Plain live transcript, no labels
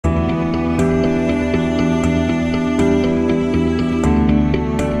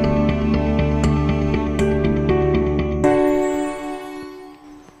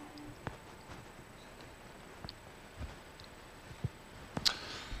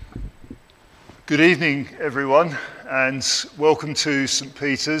Good evening, everyone, and welcome to St.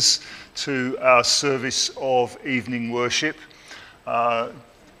 Peter's, to our service of evening worship.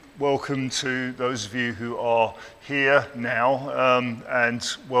 Welcome to those of you who are here now,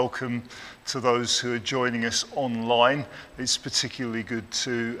 and welcome to those who are joining us online. It's particularly good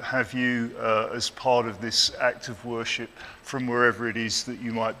to have you as part of this act of worship from wherever it is that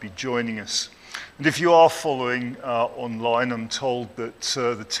you might be joining us. And if you are following online, I'm told that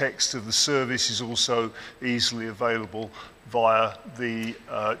the text of the service is also easily available via the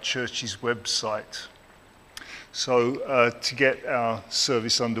church's website. So to get our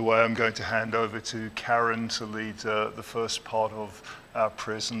service underway, I'm going to hand over to Karen to lead the first part of our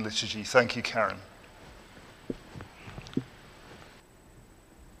prayers and liturgy. Thank you, Karen.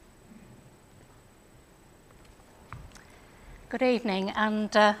 Good evening,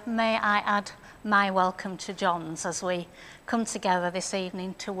 and may I add my welcome to John's as we come together this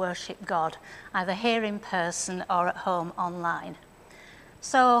evening to worship God, either here in person or at home online.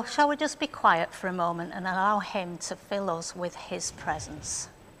 So shall we just be quiet for a moment and allow him to fill us with his presence.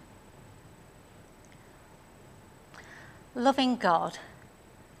 Loving God,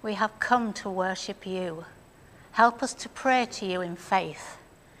 we have come to worship you. Help us to pray to you in faith,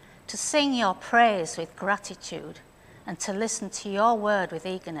 to sing your praise with gratitude, and to listen to your word with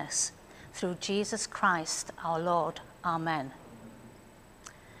eagerness, through Jesus Christ our Lord. Amen.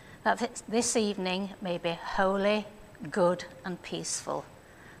 That this evening may be holy, good and peaceful.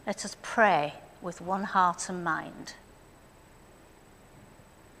 Let us pray with one heart and mind.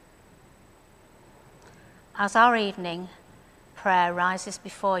 As our evening prayer rises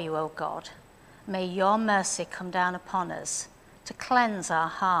before you, O God, may your mercy come down upon us to cleanse our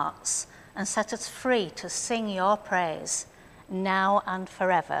hearts and set us free to sing your praise now and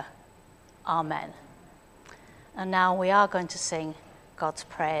forever. Amen. And now we are going to sing God's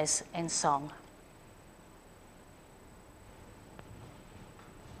praise in song.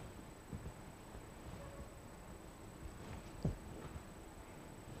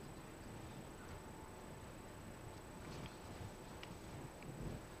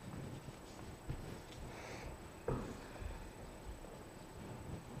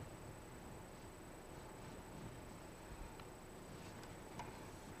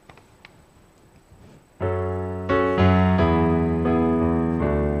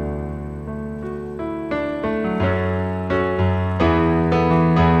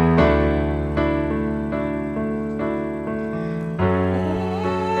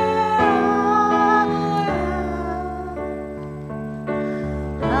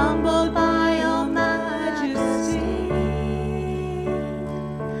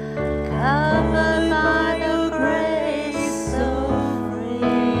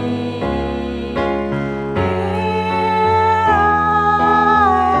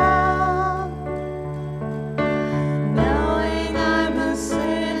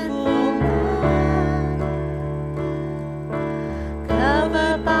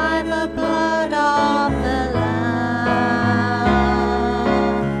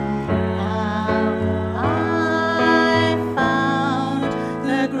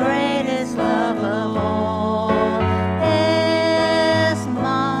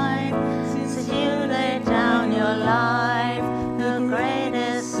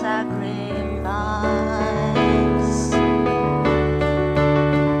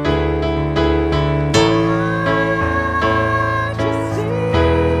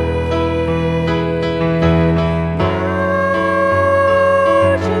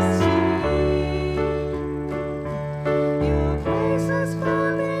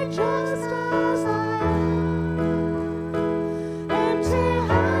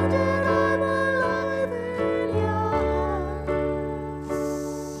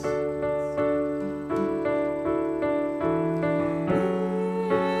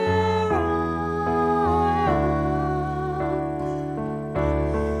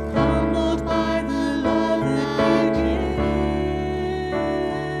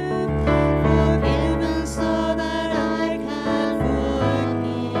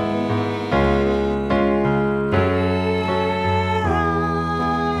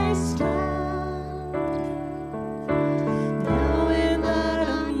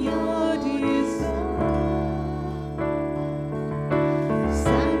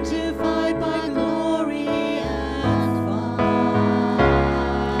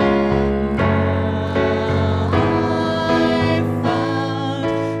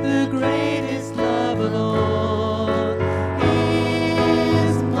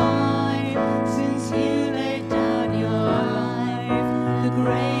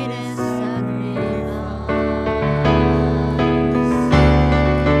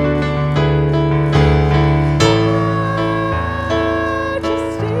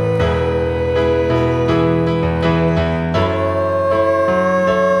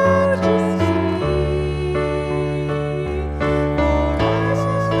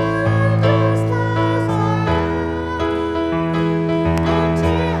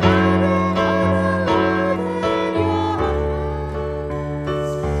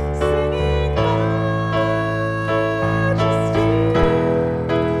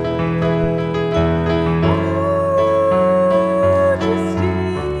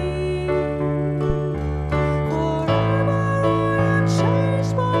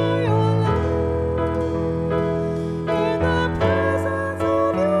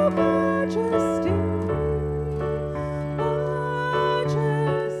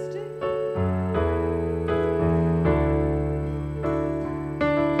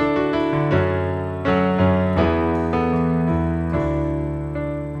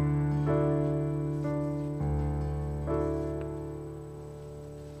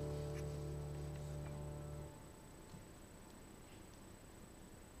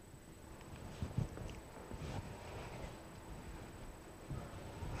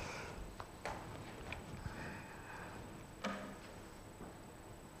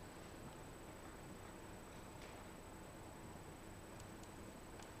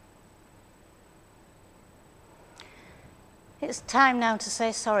 It's time now to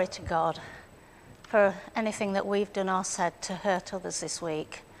say sorry to God for anything that we've done or said to hurt others this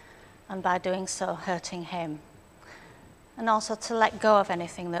week, and by doing so, hurting him. And also to let go of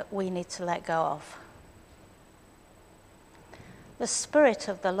anything that we need to let go of. The Spirit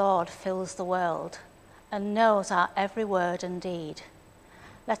of the Lord fills the world and knows our every word and deed.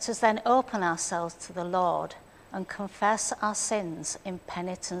 Let us then open ourselves to the Lord and confess our sins in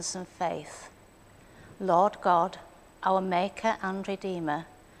penitence and faith. Lord God, our Maker and Redeemer,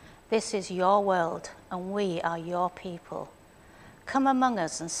 this is your world and we are your people. Come among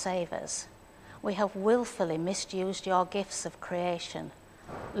us and save us. We have willfully misused your gifts of creation.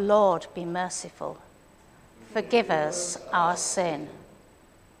 Lord, be merciful. Forgive us our sin.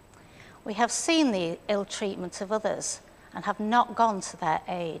 We have seen the ill treatment of others and have not gone to their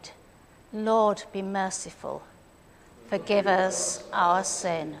aid. Lord, be merciful. Forgive us our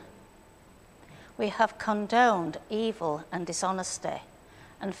sin. We have condoned evil and dishonesty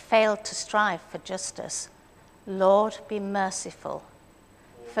and failed to strive for justice. Lord, be merciful.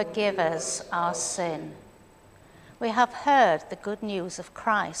 Forgive us our sin. We have heard the good news of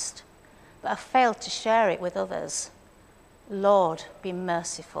Christ, but have failed to share it with others. Lord, be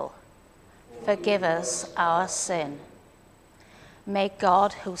merciful. Forgive us our sin. May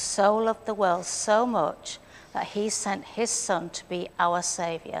God, who so loved the world so much that he sent his Son to be our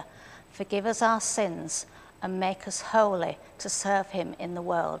Saviour, forgive us our sins and make us holy to serve him in the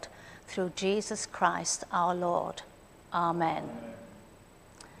world, through Jesus Christ our Lord. Amen.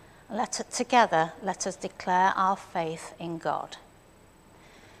 Together, let us declare our faith in God.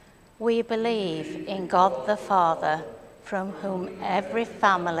 We believe in God the Father, from whom every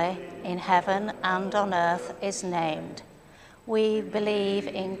family in heaven and on earth is named. We believe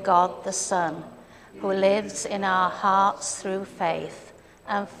in God the Son, who lives in our hearts through faith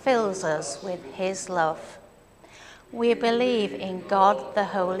and fills us with his love. We believe in God the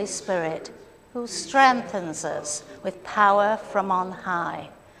Holy Spirit, who strengthens us with power from on high.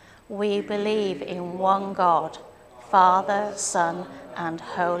 We believe in one God, Father, Son, and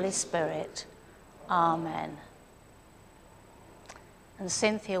Holy Spirit. Amen. And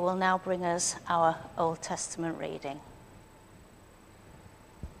Cynthia will now bring us our Old Testament reading.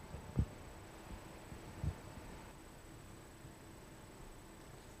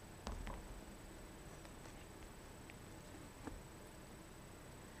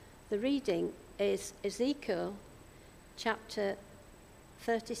 The reading is Ezekiel chapter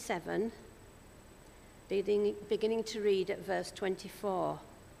 37, beginning to read at verse 24.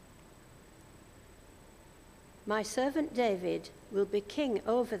 My servant David will be king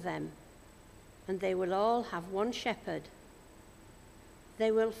over them, and they will all have one shepherd. They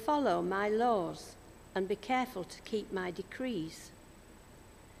will follow my laws and be careful to keep my decrees.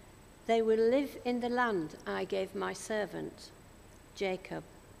 They will live in the land I gave my servant, Jacob,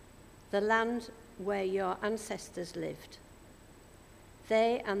 the land where your ancestors lived.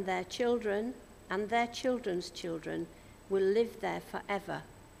 They and their children and their children's children will live there forever.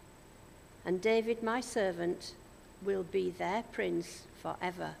 And David, my servant, will be their prince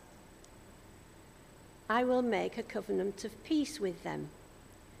forever. I will make a covenant of peace with them.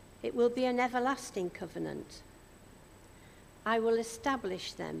 It will be an everlasting covenant. I will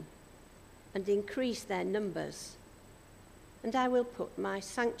establish them and increase their numbers, and I will put my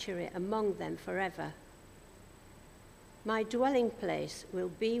sanctuary among them forever. My dwelling place will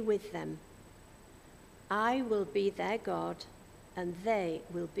be with them. I will be their God, and they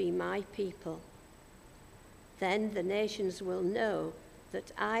will be my people. Then the nations will know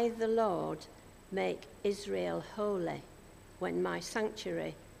that I, the Lord, make Israel holy, when my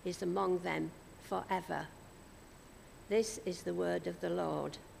sanctuary is among them forever. This is the word of the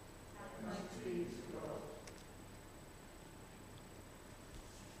Lord. Thanks be to God.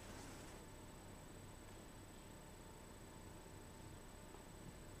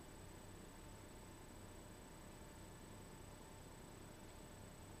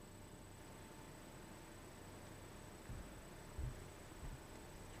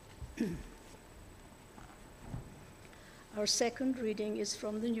 Our second reading is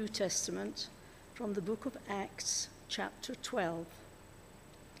from the New Testament, from the book of Acts, chapter 12.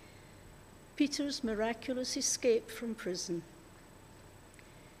 Peter's miraculous escape from prison.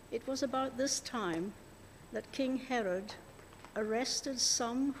 It was about this time that King Herod arrested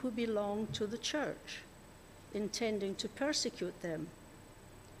some who belonged to the church, intending to persecute them.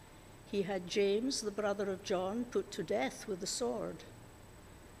 He had James, the brother of John, put to death with the sword.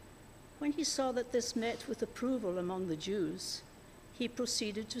 When he saw that this met with approval among the Jews, he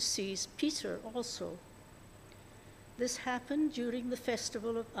proceeded to seize Peter also. This happened during the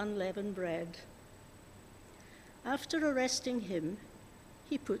festival of unleavened bread. After arresting him,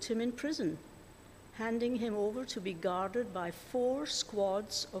 he put him in prison, handing him over to be guarded by 4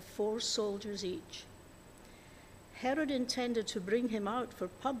 squads of 4 soldiers each. Herod intended to bring him out for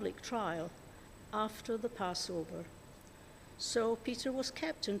public trial after the Passover. So Peter was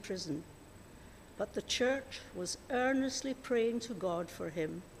kept in prison, but the church was earnestly praying to God for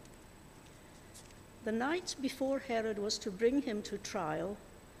him. The night before Herod was to bring him to trial,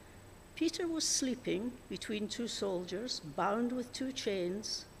 Peter was sleeping between 2 soldiers, bound with 2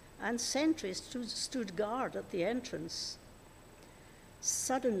 chains, and sentries stood guard at the entrance.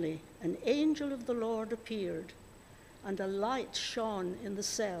 Suddenly, an angel of the Lord appeared, and a light shone in the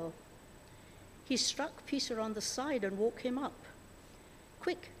cell. He struck Peter on the side and woke him up.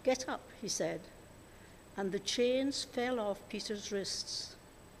 "Quick, get up," he said, and the chains fell off Peter's wrists.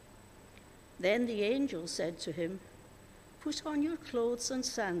 Then the angel said to him, "Put on your clothes and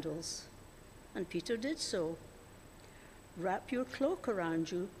sandals," and Peter did so. "Wrap your cloak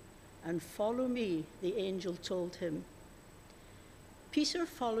around you and follow me," the angel told him. Peter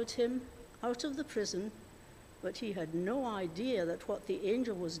followed him out of the prison, but he had no idea that what the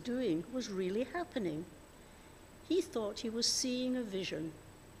angel was doing was really happening. He thought he was seeing a vision.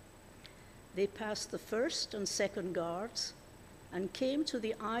 They passed the 1st and 2nd guards and came to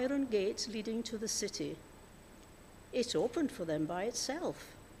the iron gate leading to the city. It opened for them by itself,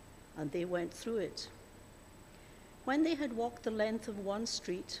 and they went through it. When they had walked the length of one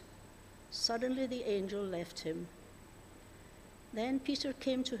street, suddenly the angel left him. Then Peter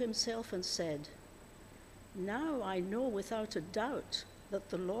came to himself and said, "Now I know without a doubt that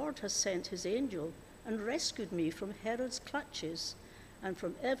the Lord has sent his angel and rescued me from Herod's clutches and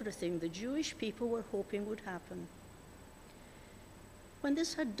from everything the Jewish people were hoping would happen." When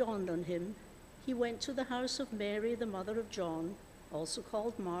this had dawned on him, he went to the house of Mary, the mother of John, also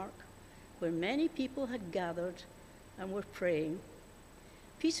called Mark, where many people had gathered and were praying.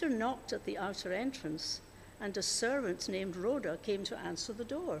 Peter knocked at the outer entrance, and a servant named Rhoda came to answer the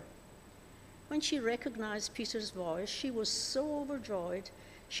door. When she recognized Peter's voice, she was so overjoyed,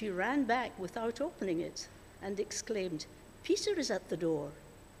 she ran back without opening it and exclaimed, "Peter is at the door."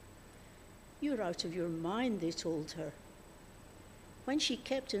 "You're out of your mind," they told her. When she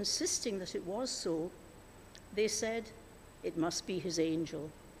kept insisting that it was so, they said, "It must be his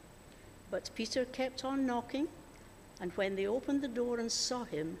angel." But Peter kept on knocking, and when they opened the door and saw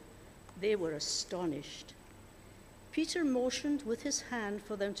him, they were astonished. Peter motioned with his hand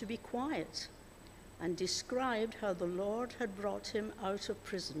for them to be quiet and described how the Lord had brought him out of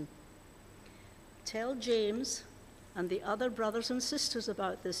prison. "Tell James and the other brothers and sisters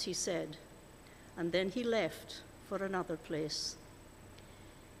about this," he said, and then he left for another place.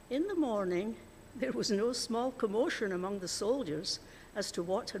 In the morning, there was no small commotion among the soldiers as to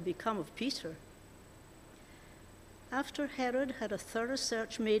what had become of Peter. After Herod had a thorough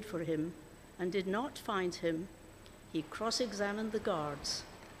search made for him and did not find him, he cross-examined the guards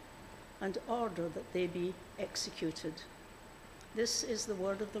and ordered that they be executed. This is the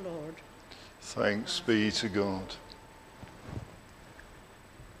word of the Lord. Thanks be to God.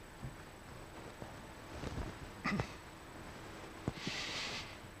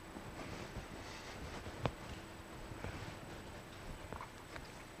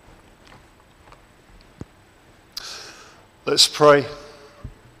 Let's pray.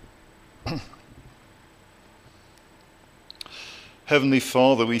 Heavenly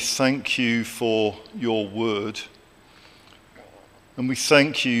Father, we thank you for your word, and we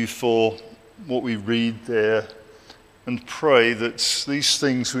thank you for what we read there, and pray that these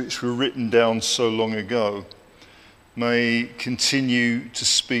things which were written down so long ago may continue to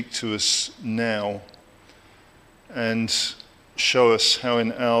speak to us now and show us how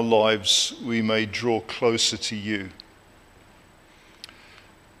in our lives we may draw closer to you.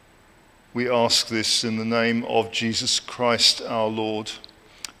 We ask this in the name of Jesus Christ our Lord.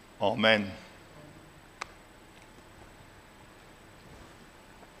 Amen.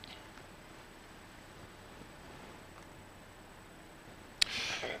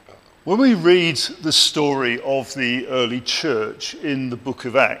 When we read the story of the early church in the book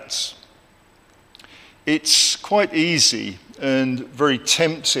of Acts, it's quite easy and very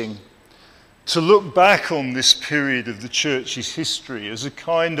tempting to look back on this period of the church's history as a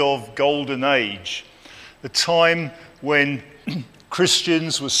kind of golden age, a time when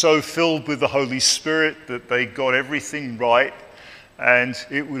Christians were so filled with the Holy Spirit that they got everything right, and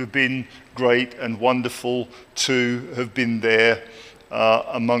it would have been great and wonderful to have been there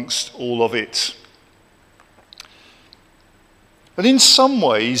amongst all of it. And in some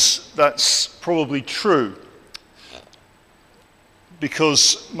ways, that's probably true.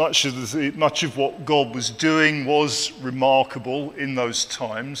 because much of what God was doing was remarkable in those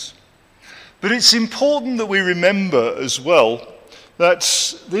times. But it's important that we remember as well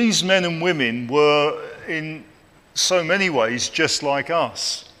that these men and women were in so many ways just like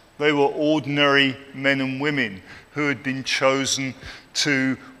us. They were ordinary men and women who had been chosen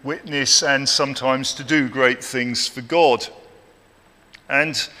to witness and sometimes to do great things for God.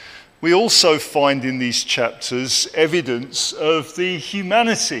 And we also find in these chapters evidence of the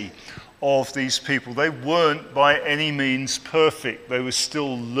humanity of these people. They weren't by any means perfect. They were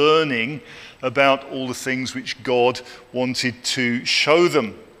still learning about all the things which God wanted to show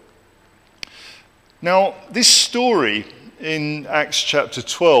them. Now, this story in Acts chapter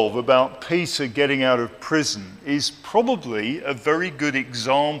 12 about Peter getting out of prison is probably a very good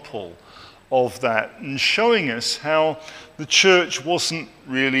example of that, and showing us how the church wasn't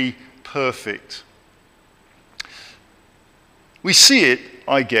really perfect. We see it,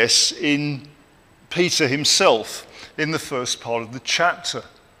 I guess, in Peter himself in the first part of the chapter.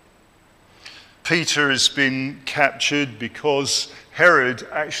 Peter has been captured because Herod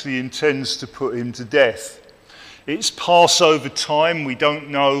actually intends to put him to death. It's Passover time. We don't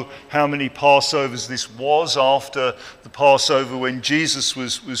know how many Passovers this was after the Passover when Jesus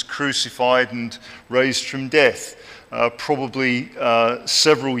was crucified and raised from death. Probably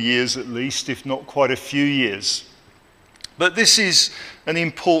several years at least, if not quite a few years. But this is an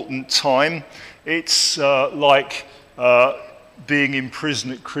important time. It's like being in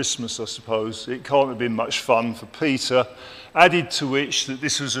prison at Christmas, I suppose. It can't have been much fun for Peter. Added to which that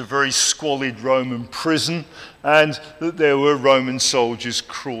this was a very squalid Roman prison and that there were Roman soldiers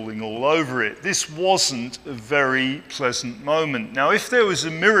crawling all over it. This wasn't a very pleasant moment. Now, if there was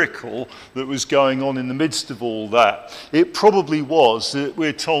a miracle that was going on in the midst of all that, it probably was that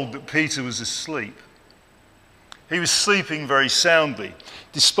we're told that Peter was asleep. He was sleeping very soundly,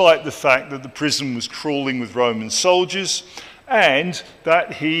 despite the fact that the prison was crawling with Roman soldiers and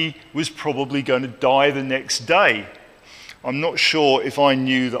that he was probably going to die the next day. I'm not sure if I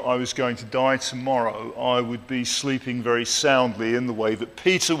knew that I was going to die tomorrow, I would be sleeping very soundly in the way that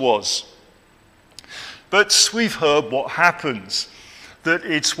Peter was. But we've heard what happens, that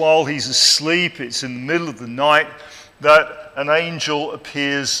it's while he's asleep, it's in the middle of the night, that an angel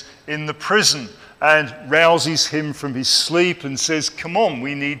appears in the prison and rouses him from his sleep and says, "Come on,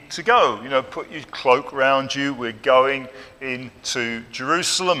 we need to go. Put your cloak round you, we're going into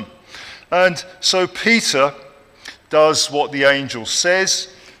Jerusalem." And so Peter does what the angel says,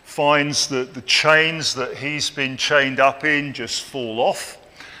 finds that the chains that he's been chained up in just fall off,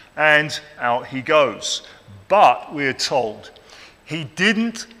 and out he goes. But we're told he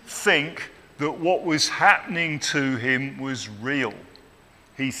didn't think that what was happening to him was real.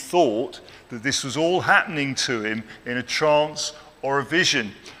 He thought that this was all happening to him in a trance or a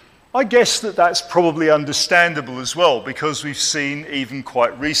vision. I guess that that's probably understandable as well, because we've seen even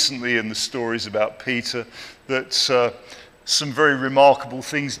quite recently in the stories about Peter that some very remarkable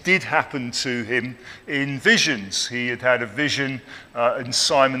things did happen to him in visions. He had had a vision in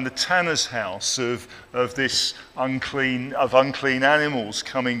Simon the Tanner's house of unclean animals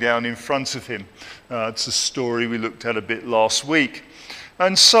coming down in front of him. It's a story we looked at a bit last week.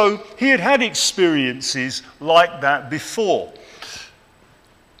 And so he had had experiences like that before.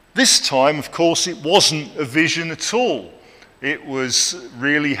 This time, of course, it wasn't a vision at all. It was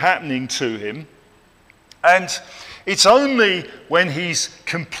really happening to him. And it's only when he's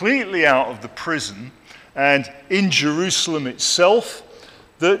completely out of the prison and in Jerusalem itself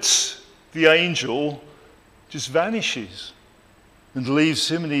that the angel just vanishes and leaves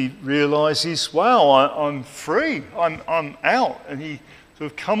him, and he realizes, wow, I'm free, I'm out. And he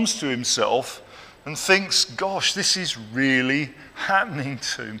sort of comes to himself and thinks, gosh, this is really happening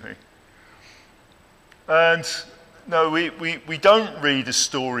to me. And no, we don't read a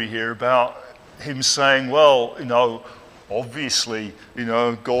story here about him saying, well, obviously,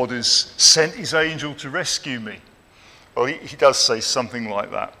 God has sent his angel to rescue me. Well, he does say something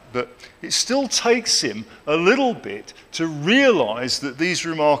like that, but it still takes him a little bit to realize that these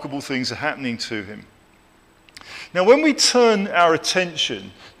remarkable things are happening to him. Now, when we turn our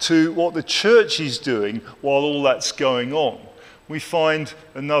attention to what the church is doing while all that's going on, we find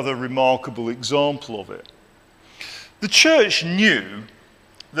another remarkable example of it. The church knew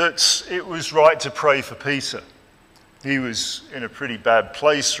that it was right to pray for Peter. He was in a pretty bad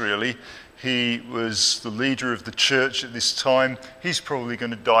place, really. He was the leader of the church at this time. He's probably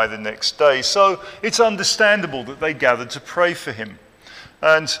going to die the next day. So it's understandable that they gathered to pray for him.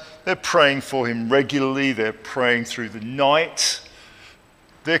 And they're praying for him regularly. They're praying through the night.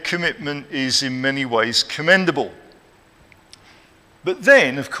 Their commitment is in many ways commendable. But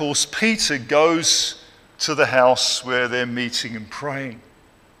then, of course, Peter goes to the house where they're meeting and praying,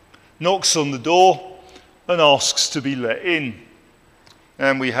 knocks on the door and asks to be let in.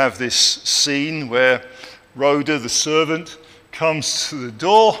 And we have this scene where Rhoda, the servant, comes to the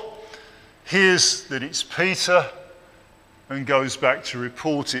door, hears that it's Peter, and goes back to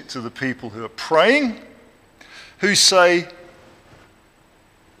report it to the people who are praying, who say, "Of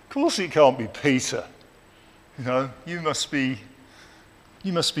course it can't be Peter. You know, you must be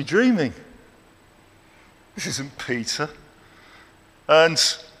dreaming. This isn't Peter." And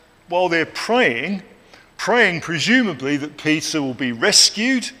while they're praying presumably that Peter will be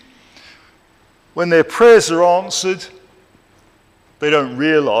rescued, when their prayers are answered, they don't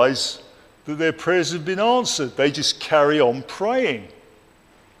realize that their prayers have been answered. They just carry on praying.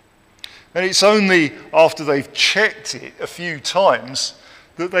 And it's only after they've checked it a few times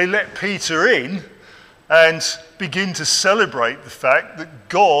that they let Peter in and begin to celebrate the fact that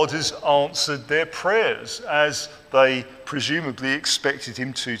God has answered their prayers as they presumably expected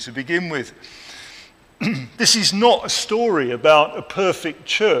him to begin with. This is not a story about a perfect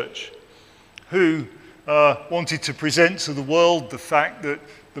church who wanted to present to the world the fact that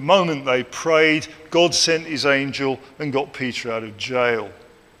the moment they prayed, God sent his angel and got Peter out of jail.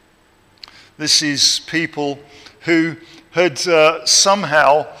 This is people who had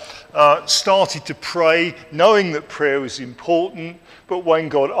somehow started to pray, knowing that prayer was important, but when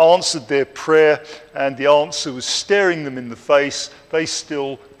God answered their prayer and the answer was staring them in the face, they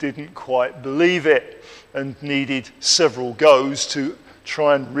still didn't quite believe it and needed several goes to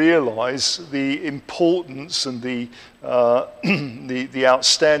try and realize the importance and the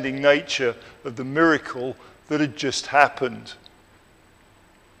outstanding nature of the miracle that had just happened.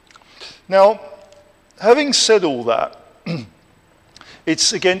 Now, having said all that,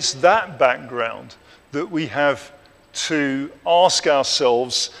 it's against that background that we have to ask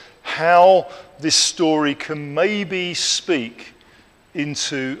ourselves how this story can maybe speak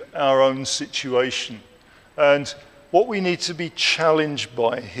into our own situation and what we need to be challenged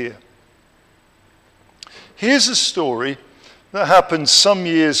by here. Here's a story that happened some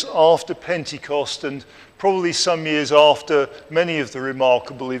years after Pentecost and probably some years after many of the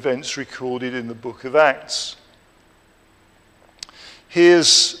remarkable events recorded in the book of Acts.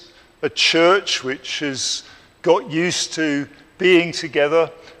 Here's a church which has got used to being together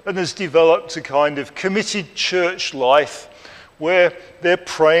and has developed a kind of committed church life where they're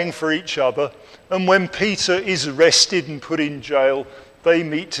praying for each other. And when Peter is arrested and put in jail, they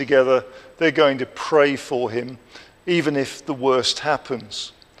meet together. They're going to pray for him, even if the worst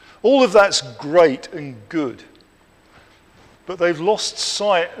happens. All of that's great and good. But they've lost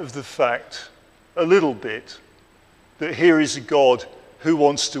sight of the fact, a little bit, that here is a God who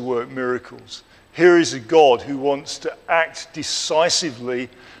wants to work miracles. Here is a God who wants to act decisively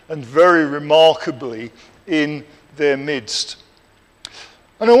and very remarkably in their midst.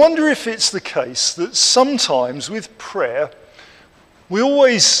 And I wonder if it's the case that sometimes with prayer, we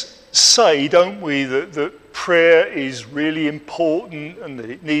always say, don't we, that prayer is really important and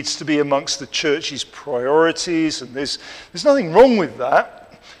that it needs to be amongst the church's priorities, and there's nothing wrong with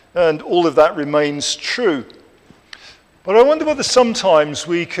that, and all of that remains true. But I wonder whether sometimes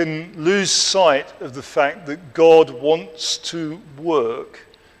we can lose sight of the fact that God wants to work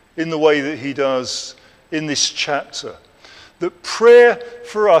in the way that he does in this chapter. That prayer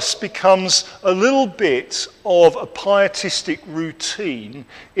for us becomes a little bit of a pietistic routine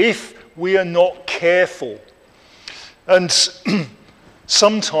if we are not careful. And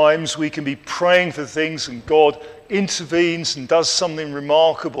sometimes we can be praying for things and God intervenes and does something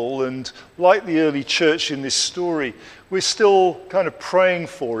remarkable, and like the early church in this story, we're still kind of praying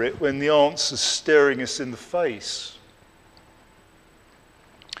for it when the answer's staring us in the face.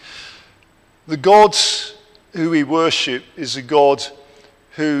 The God who we worship is a God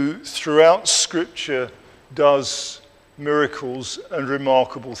who throughout Scripture does miracles and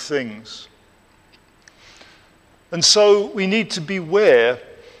remarkable things. And so we need to beware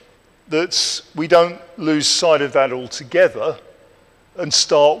that we don't lose sight of that altogether and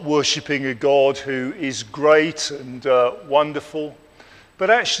start worshipping a God who is great and wonderful, but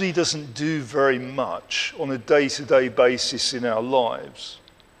actually doesn't do very much on a day-to-day basis in our lives.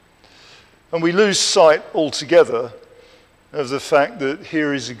 And we lose sight altogether of the fact that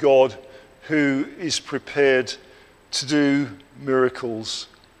here is a God who is prepared to do miracles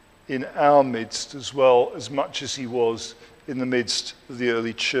in our midst as well, as much as he was in the midst of the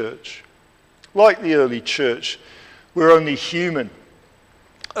early church. Like the early church, we're only human,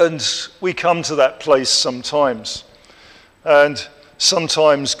 and we come to that place sometimes. And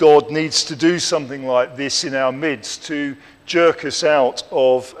sometimes God needs to do something like this in our midst to jerk us out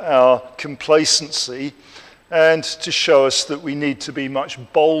of our complacency and to show us that we need to be much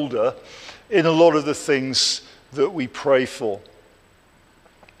bolder in a lot of the things that we pray for,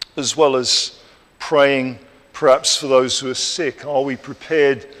 as well as praying perhaps for those who are sick. Are we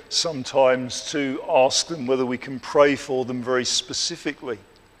prepared sometimes to ask them whether we can pray for them very specifically,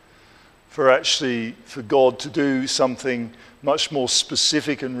 for God to do something much more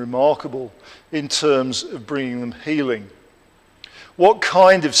specific and remarkable in terms of bringing them healing? What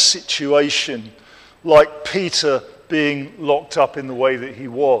kind of situation, like Peter being locked up in the way that he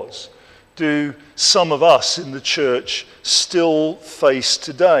was, do some of us in the church still face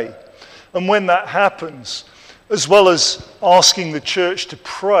today? And when that happens, as well as asking the church to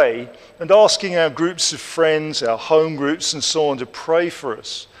pray and asking our groups of friends, our home groups and so on to pray for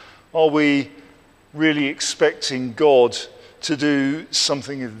us, are we really expecting God to do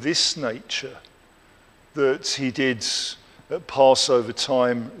something of this nature that he did at Passover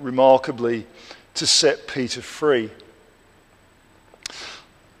time remarkably to set Peter free?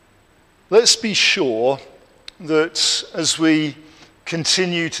 Let's be sure that as we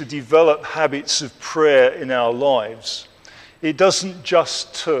continue to develop habits of prayer in our lives, it doesn't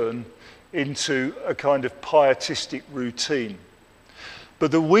just turn into a kind of pietistic routine,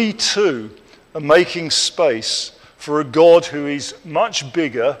 but that we too are making space for a God who is much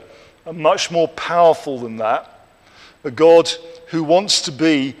bigger and much more powerful than that, a God who wants to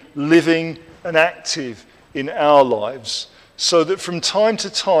be living and active in our lives, so that from time to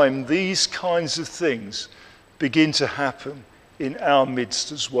time these kinds of things begin to happen in our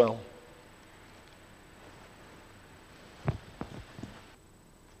midst as well.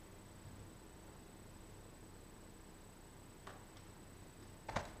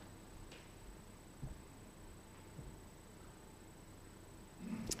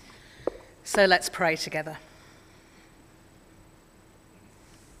 So let's pray together.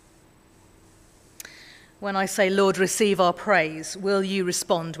 When I say, Lord, receive our praise, will you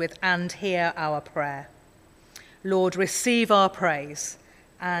respond with, and hear our prayer? Lord, receive our praise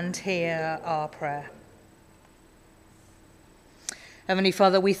and hear our prayer. Heavenly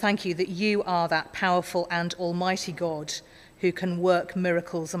Father, we thank you that you are that powerful and almighty God who can work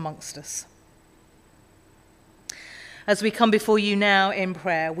miracles amongst us. As we come before you now in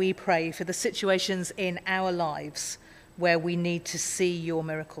prayer, we pray for the situations in our lives where we need to see your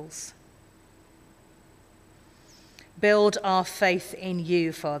miracles. Build our faith in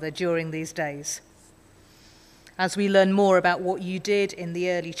you, Father, during these days. As we learn more about what you did in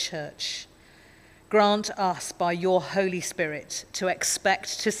the early church, grant us by your Holy Spirit to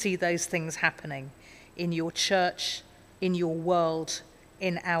expect to see those things happening in your church, in your world,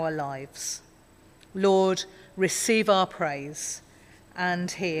 in our lives. Lord, receive our praise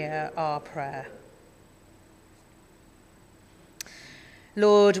and hear our prayer.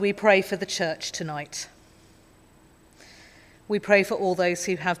 Lord, we pray for the church tonight. We pray for all those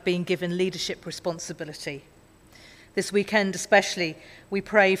who have been given leadership responsibility. This weekend especially, we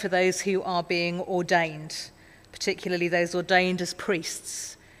pray for those who are being ordained, particularly those ordained as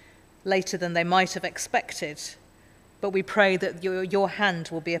priests, later than they might have expected. But we pray that your hand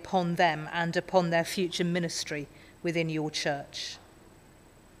will be upon them and upon their future ministry within your church.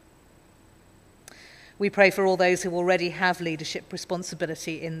 We pray for all those who already have leadership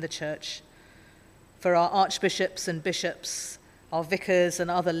responsibility in the church, for our archbishops and bishops, our vicars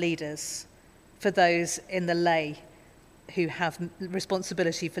and other leaders, for those in the lay who have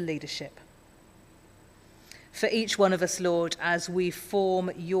responsibility for leadership. For each one of us, Lord, as we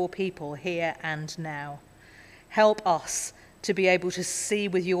form your people here and now, help us to be able to see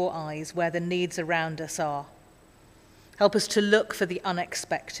with your eyes where the needs around us are. Help us to look for the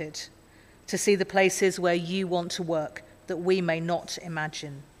unexpected, to see the places where you want to work that we may not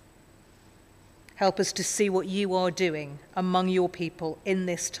imagine. Help us to see what you are doing among your people in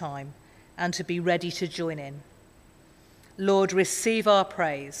this time and to be ready to join in. Lord, receive our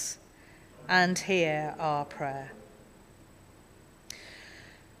praise and hear our prayer.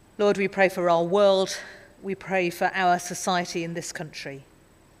 Lord, we pray for our world. We pray for our society in this country.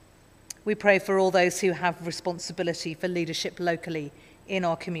 We pray for all those who have responsibility for leadership locally in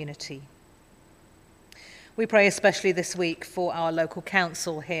our community. We pray especially this week for our local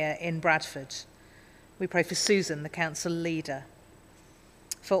council here in Bradford. We pray for Susan, the council leader,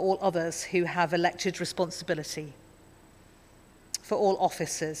 for all others who have elected responsibility, for all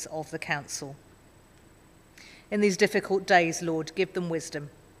officers of the council. In these difficult days, Lord, give them wisdom.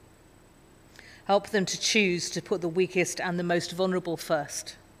 Help them to choose to put the weakest and the most vulnerable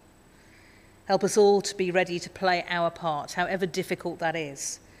first. Help us all to be ready to play our part, however difficult that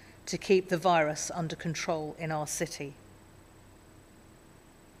is, to keep the virus under control in our city.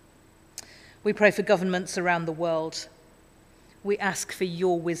 We pray for governments around the world. We ask for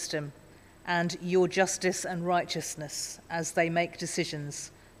your wisdom and your justice and righteousness as they make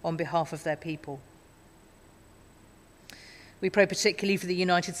decisions on behalf of their people. We pray particularly for the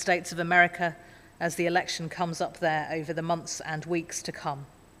United States of America as the election comes up there over the months and weeks to come.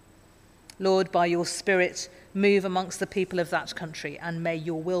 Lord, by your Spirit, move amongst the people of that country, and may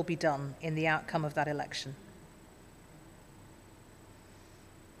your will be done in the outcome of that election.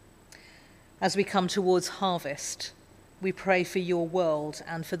 As we come towards harvest, we pray for your world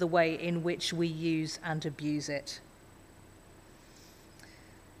and for the way in which we use and abuse it.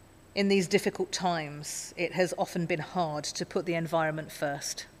 In these difficult times, it has often been hard to put the environment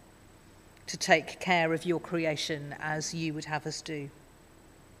first, to take care of your creation as you would have us do.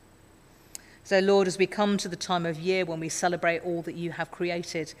 So, Lord, as we come to the time of year when we celebrate all that you have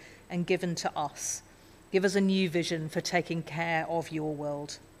created and given to us, give us a new vision for taking care of your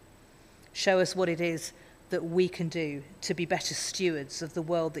world. Show us what it is that we can do to be better stewards of the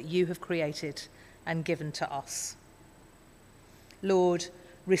world that you have created and given to us. Lord,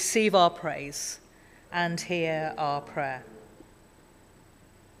 receive our praise and hear our prayer.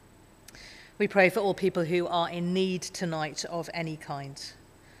 We pray for all people who are in need tonight of any kind.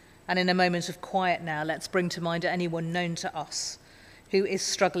 And in a moment of quiet now, let's bring to mind anyone known to us who is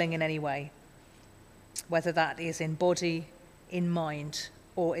struggling in any way, whether that is in body, in mind,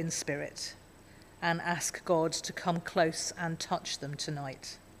 or in spirit, and ask God to come close and touch them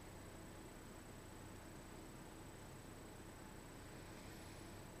tonight.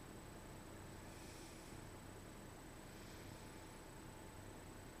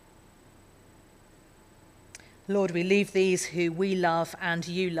 Lord, we leave these who we love and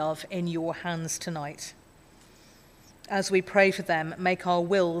you love in your hands tonight. As we pray for them, make our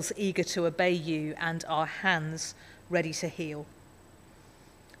wills eager to obey you and our hands ready to heal.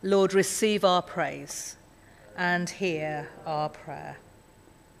 Lord, receive our praise and hear our prayer.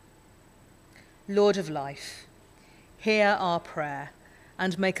 Lord of life, hear our prayer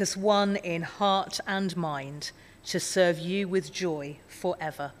and make us one in heart and mind to serve you with joy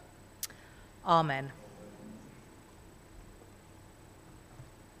forever. Amen.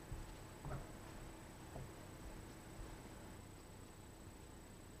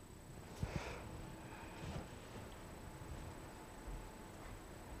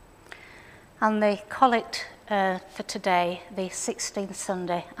 And the collect for today, the 16th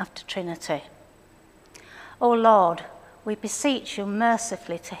Sunday after Trinity. O Lord, we beseech you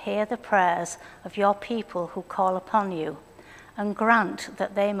mercifully to hear the prayers of your people who call upon you, and grant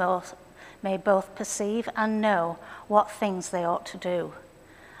that they may both perceive and know what things they ought to do,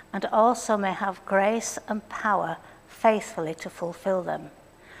 and also may have grace and power faithfully to fulfill them.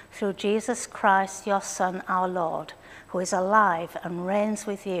 Through Jesus Christ, your Son, our Lord, who is alive and reigns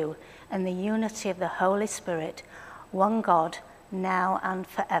with you in the unity of the Holy Spirit, one God, now and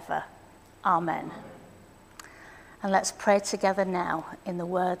forever. Amen. And let's pray together now in the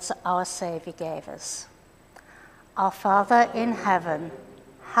words our Saviour gave us. Our Father in heaven,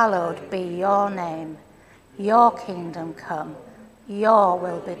 hallowed be your name. Your kingdom come, your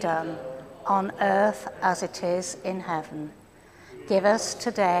will be done, on earth as it is in heaven. Give us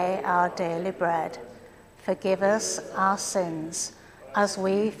today our daily bread. Forgive us our sins, as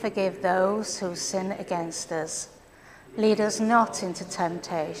we forgive those who sin against us. Lead us not into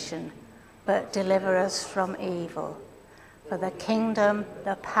temptation, but deliver us from evil. For the kingdom,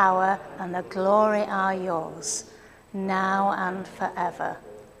 the power, and the glory are yours, now and forever.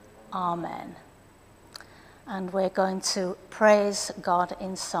 Amen. And we're going to praise God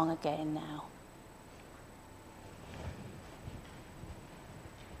in song again now.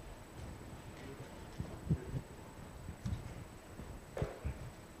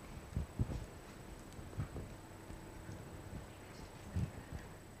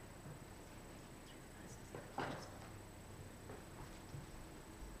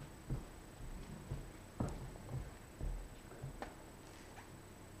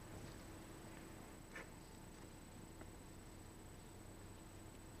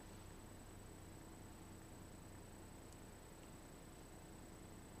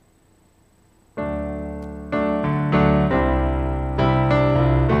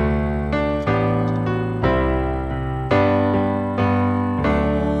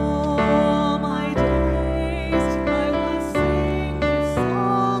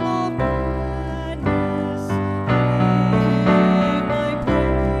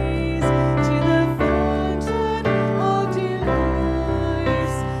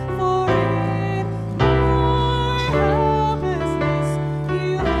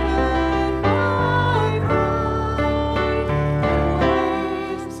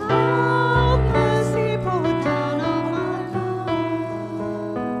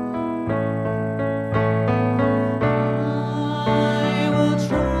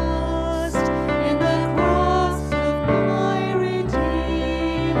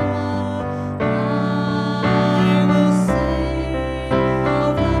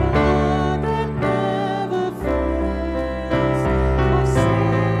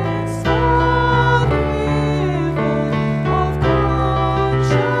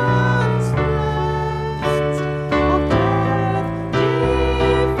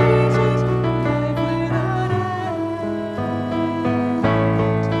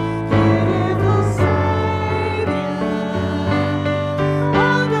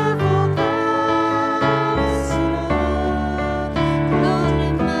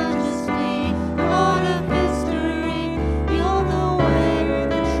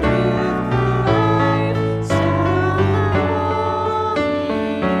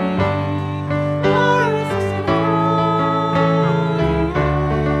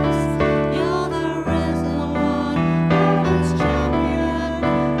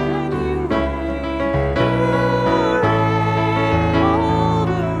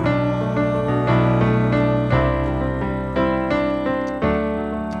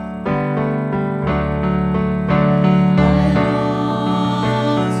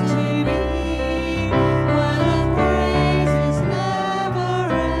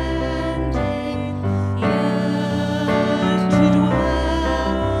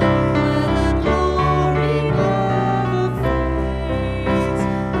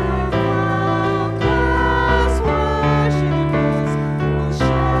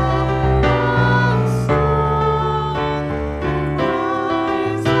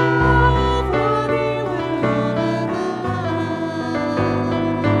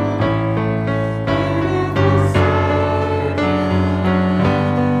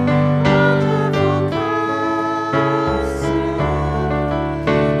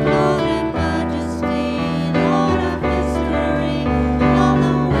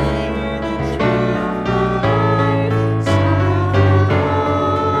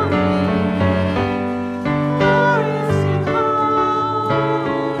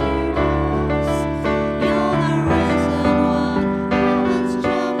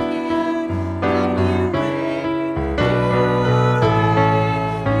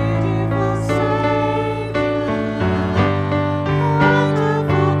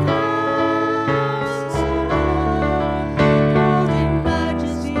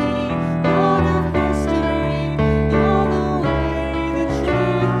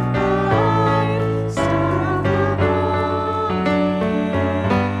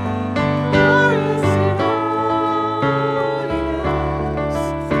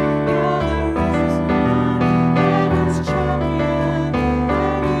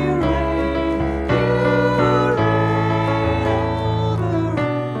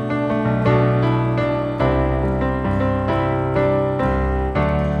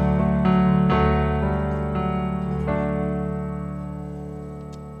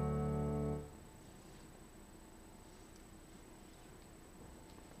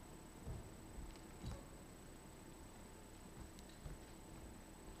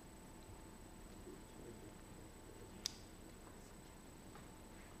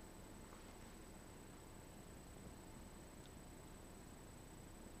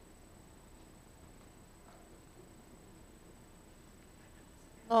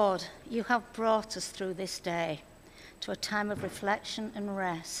 Lord, you have brought us through this day to a time of reflection and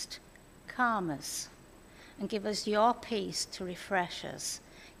rest. Calm us and give us your peace to refresh us.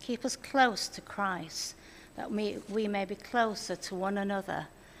 Keep us close to Christ, that we may be closer to one another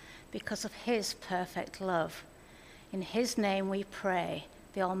because of his perfect love. In his name we pray,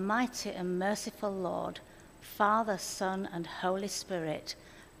 the Almighty and merciful Lord, Father, Son, and Holy Spirit,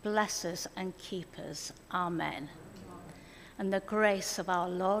 bless us and keep us. Amen. And the grace of our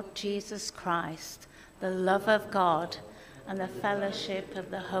Lord Jesus Christ, the love of God, and the fellowship of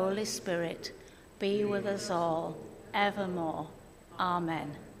the Holy Spirit be with us all evermore.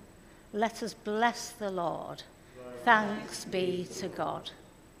 Amen. Let us bless the Lord. Thanks be to God.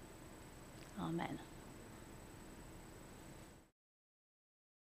 Amen.